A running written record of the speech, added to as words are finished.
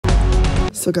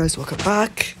So guys, welcome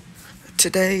back.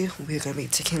 Today we're going to be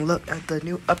taking a look at the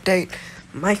new update,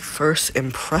 my first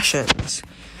impressions.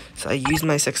 So I used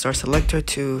my 6-star selector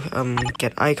to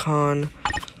get icon.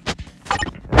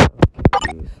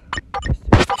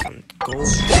 Some gold.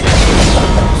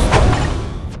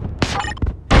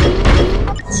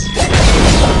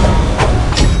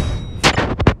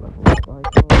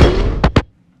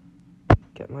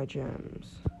 Get my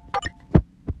gems.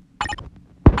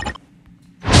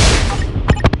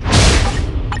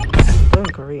 Still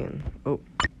in Korean. Oh.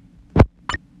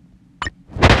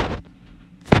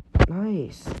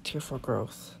 Nice. Tier 4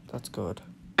 growth. That's good.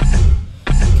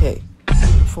 Okay.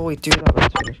 Before we do that,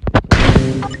 let's finish.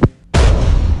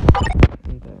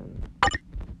 And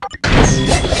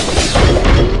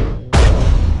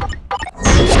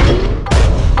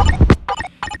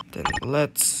then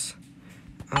let's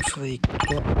actually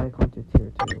get icon to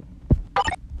tier 2.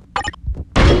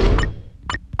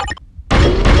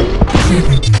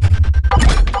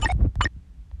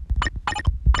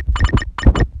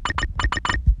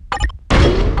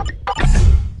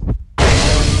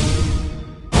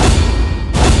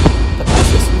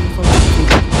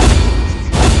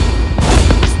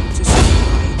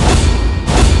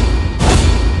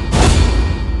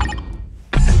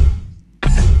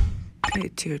 Okay,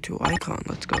 tier 2 icon,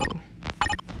 let's go.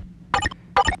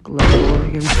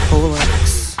 Glorian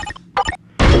Polex.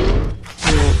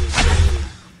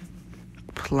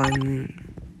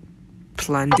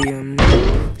 Plandium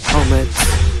helmets.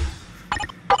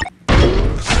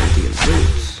 Plandium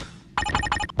boots.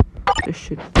 This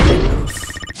should be enough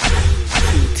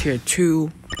to tier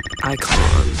 2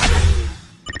 icon.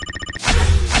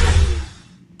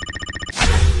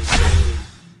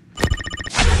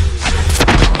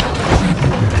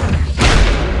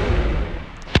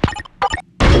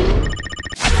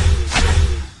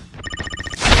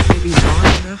 Maybe not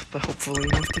enough, but hopefully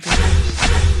enough to be honest.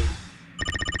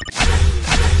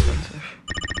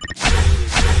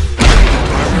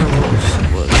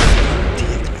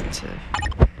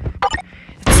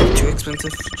 It's not too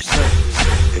expensive, just that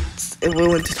it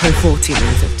will into 2014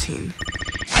 and 15.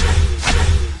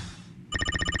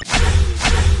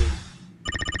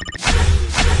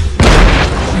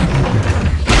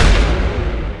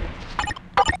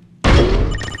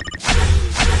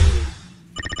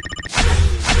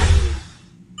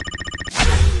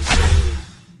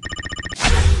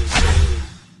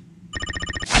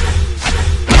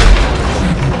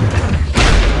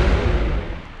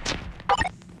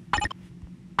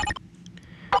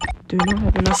 Do not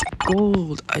have enough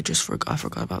gold. I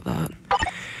forgot about that.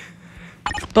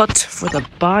 But for the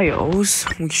bios,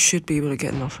 we should be able to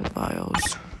get enough for the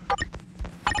bios.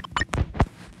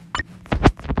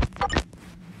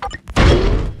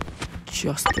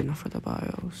 Just enough for the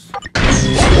bios.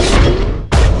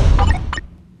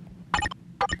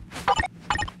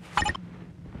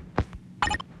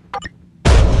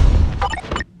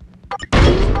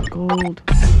 Gold.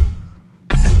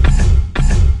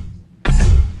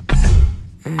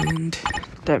 And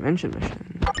dimension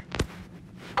mission.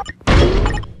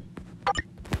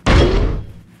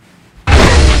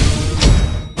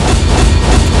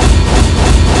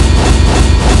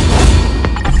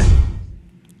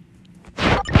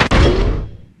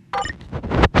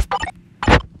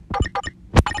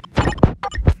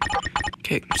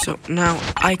 Okay, so now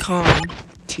icon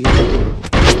tier 2.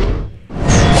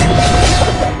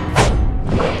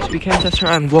 So we can test her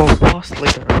on World Boss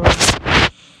later on.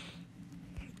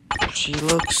 She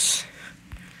looks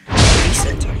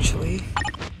decent, actually.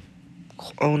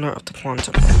 Owner of the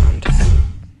Quantum Band.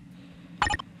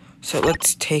 So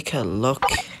let's take a look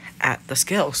at the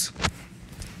skills.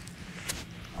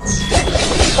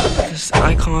 This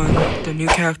icon, the new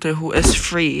character who is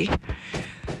free.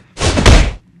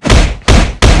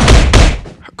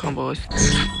 Her combo is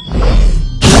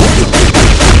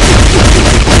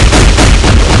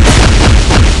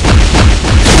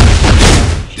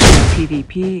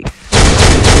PvP.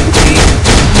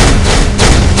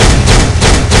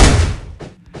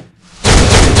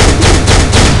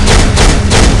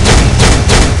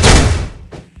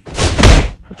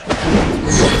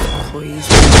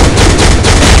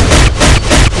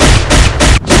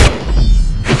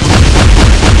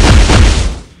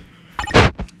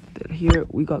 Then here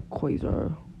we got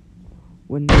Quasar.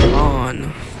 When you're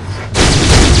on.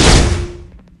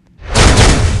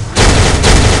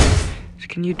 So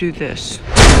can you do this?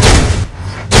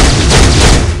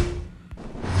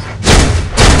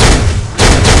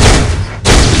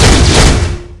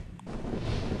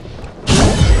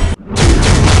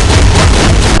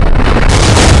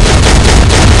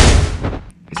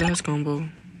 Is that his combo?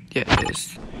 Yeah, it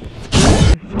is.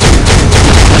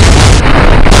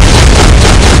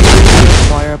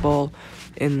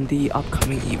 in the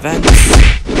upcoming events.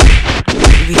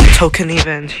 The token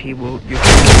event, you can get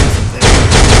there.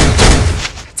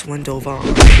 It's Wendelvan.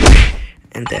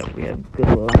 And then we have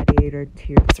Gladiator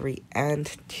Tier 3 and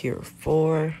Tier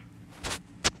 4.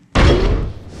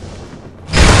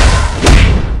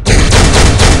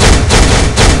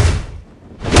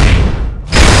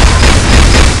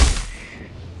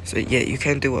 So yeah, you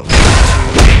can do it.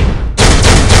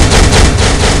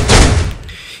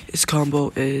 His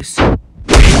combo is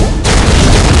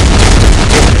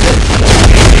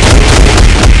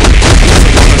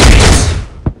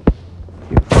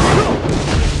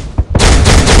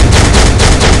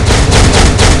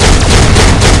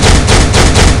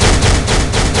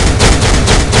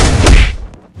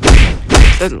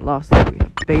then lastly we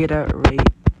have Beta Ray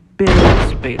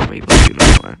Bills. Beta Ray Bills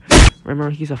uniform.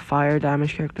 Remember, he's a fire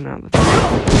damage character now. Let's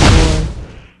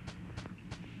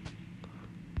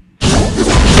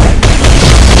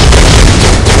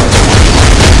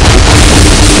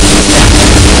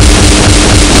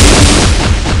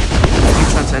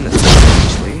transcend it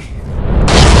actually.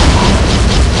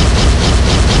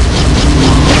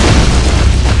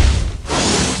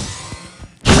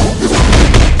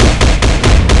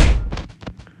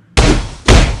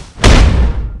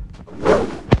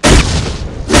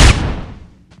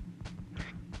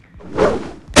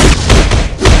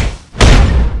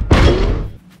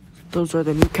 Those are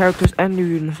the new characters and new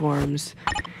uniforms.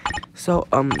 So,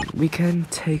 we can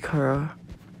take her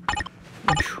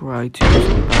and try to do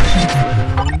some battles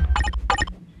later on.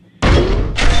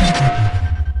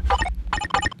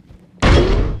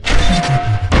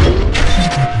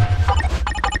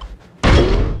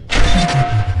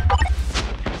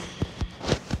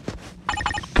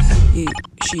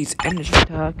 She's energy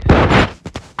attack.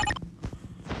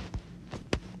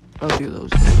 I'll do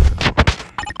those later on.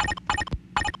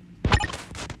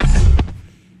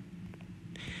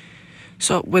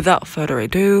 So, without further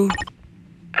ado,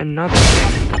 another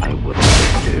thing that I would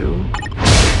like to do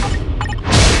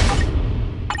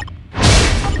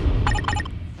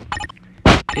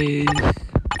is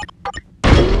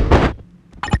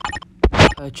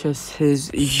purchase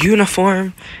his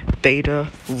uniform, Beta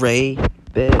Ray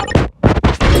Bill.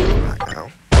 Right now.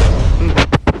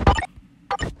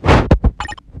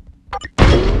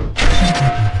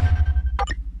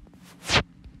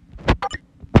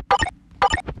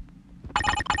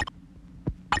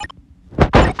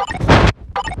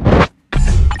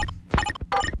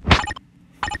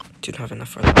 Don't have enough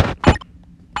for that.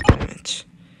 Damn it.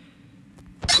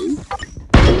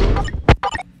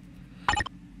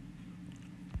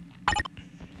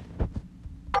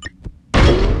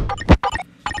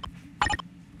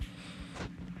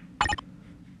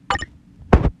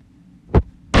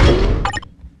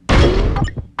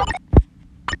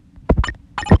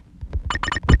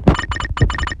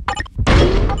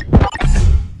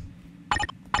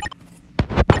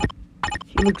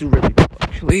 He looks really cool,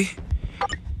 actually.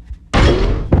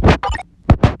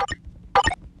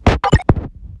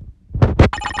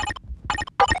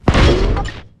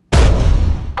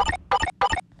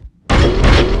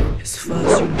 His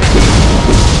first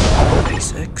uniform,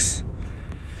 basics.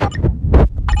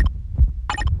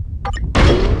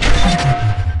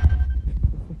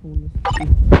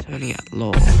 Turning at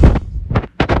low.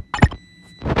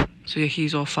 So yeah,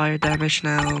 he's all fire damage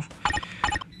now.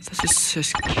 This is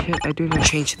his kit. I do not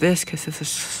change this because this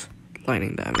is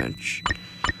lightning damage.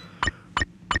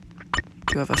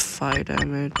 Do have a fire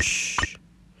damage?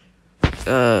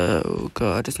 Oh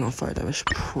god, it's not fire damage.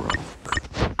 Proc.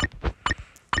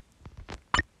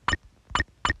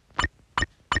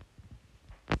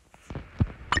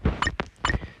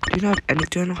 Do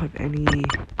I not have any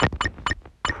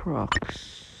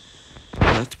procs?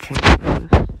 That's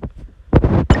pointless.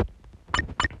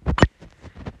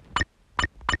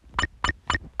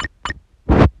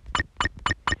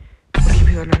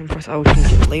 I will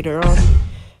change it later on,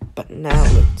 but now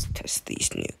let's test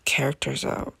these new characters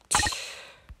out.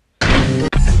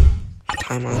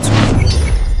 Timelines.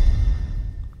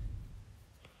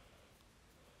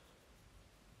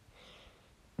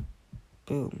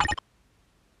 Boom.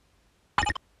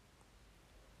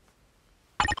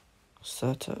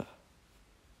 Seta.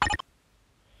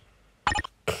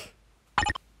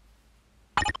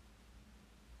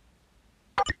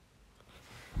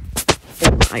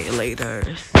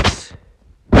 Annihilators.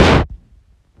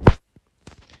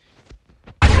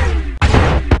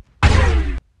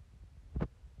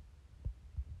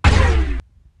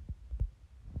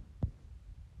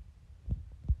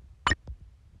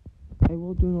 I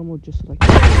will do normal just so I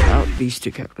can test out these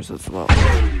two characters as well.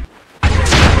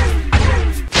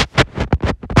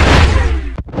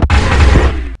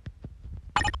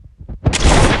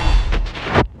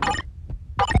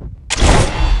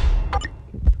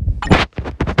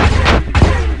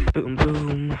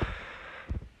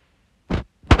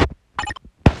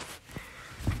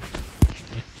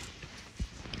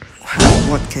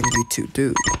 can you two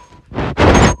do?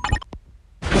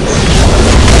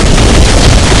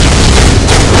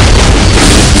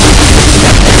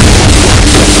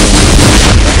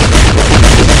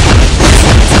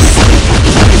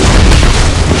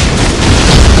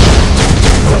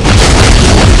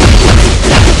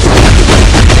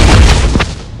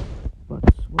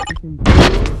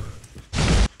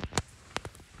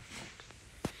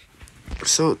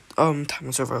 So,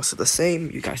 timelines are also the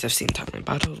same. You guys have seen timeline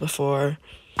battles before.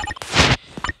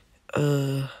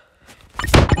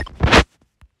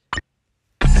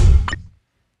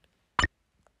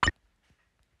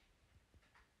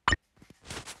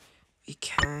 We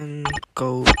can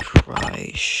go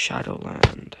try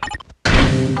Shadowland.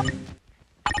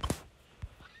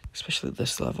 Especially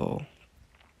this level.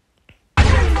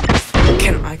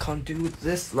 Can Icon do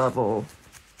this level?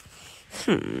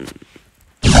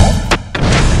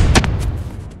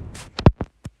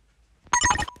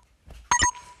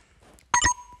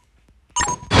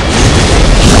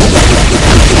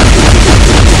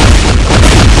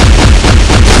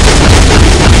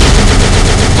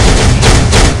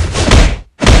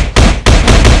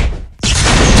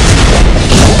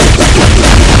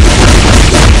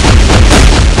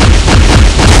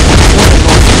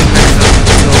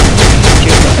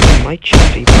 Might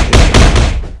just be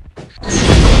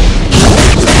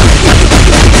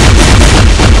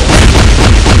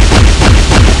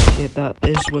yeah, that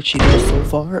is what she does so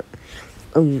far.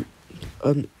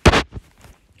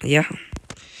 Yeah.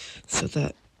 So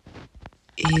that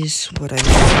is what I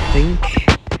think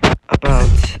about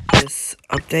this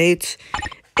update.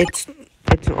 It's not a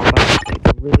bad update, it's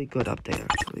a really good update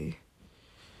actually.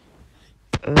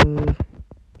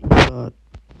 Yeah,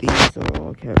 these are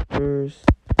all characters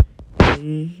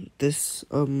in this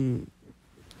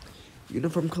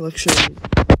uniform collection.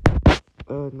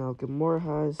 Now Gamora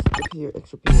has the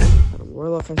extra peers,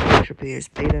 Warlock has the extra peers,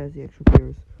 Beta has the extra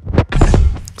peers.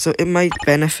 So it might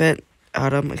benefit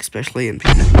Adam, especially in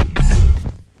PvP.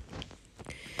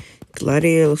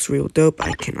 Gladiator looks real dope.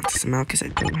 I cannot test him out because I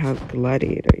don't have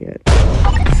Gladiator yet.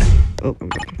 Oh, I'm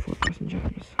back in 4,000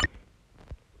 gems.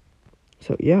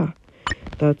 So yeah,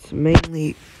 that's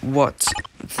mainly what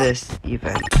this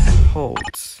event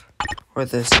holds, or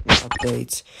this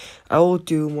update. I will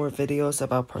do more videos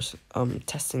about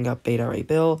testing out Beta Ray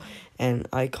Bill and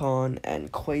Icon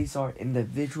and Quasar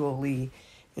individually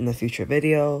in the future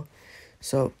video.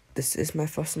 So this is my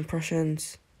first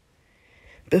impressions.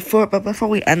 Before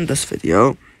we end this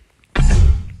video,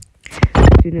 I'm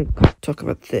gonna talk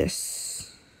about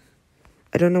this.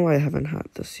 I don't know why I haven't had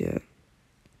this yet.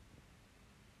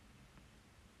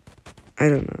 I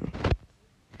don't know.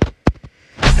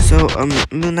 So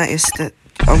Moon Knight is that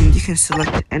you can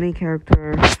select any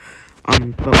character,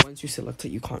 but once you select it,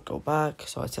 you can't go back.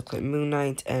 So I select Moon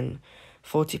Knight, and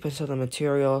 40% of the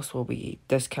materials will be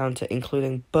discounted,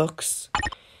 including books.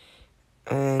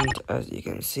 And as you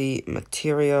can see,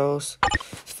 materials,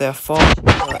 if they're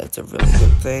formula, it's a really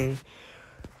good thing.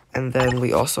 And then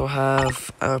we also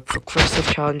have progressive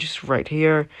challenges right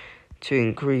here to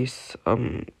increase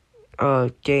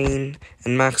gain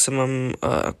and maximum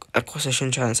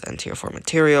acquisition chance and tier 4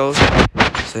 materials.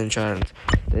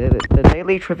 The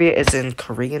daily trivia is in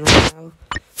Korean right now.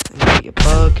 It might be a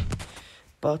bug,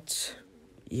 but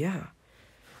yeah,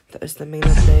 that is the main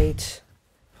update.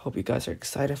 Hope you guys are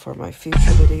excited for my future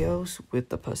videos with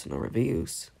the personal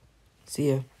reviews.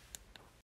 See ya.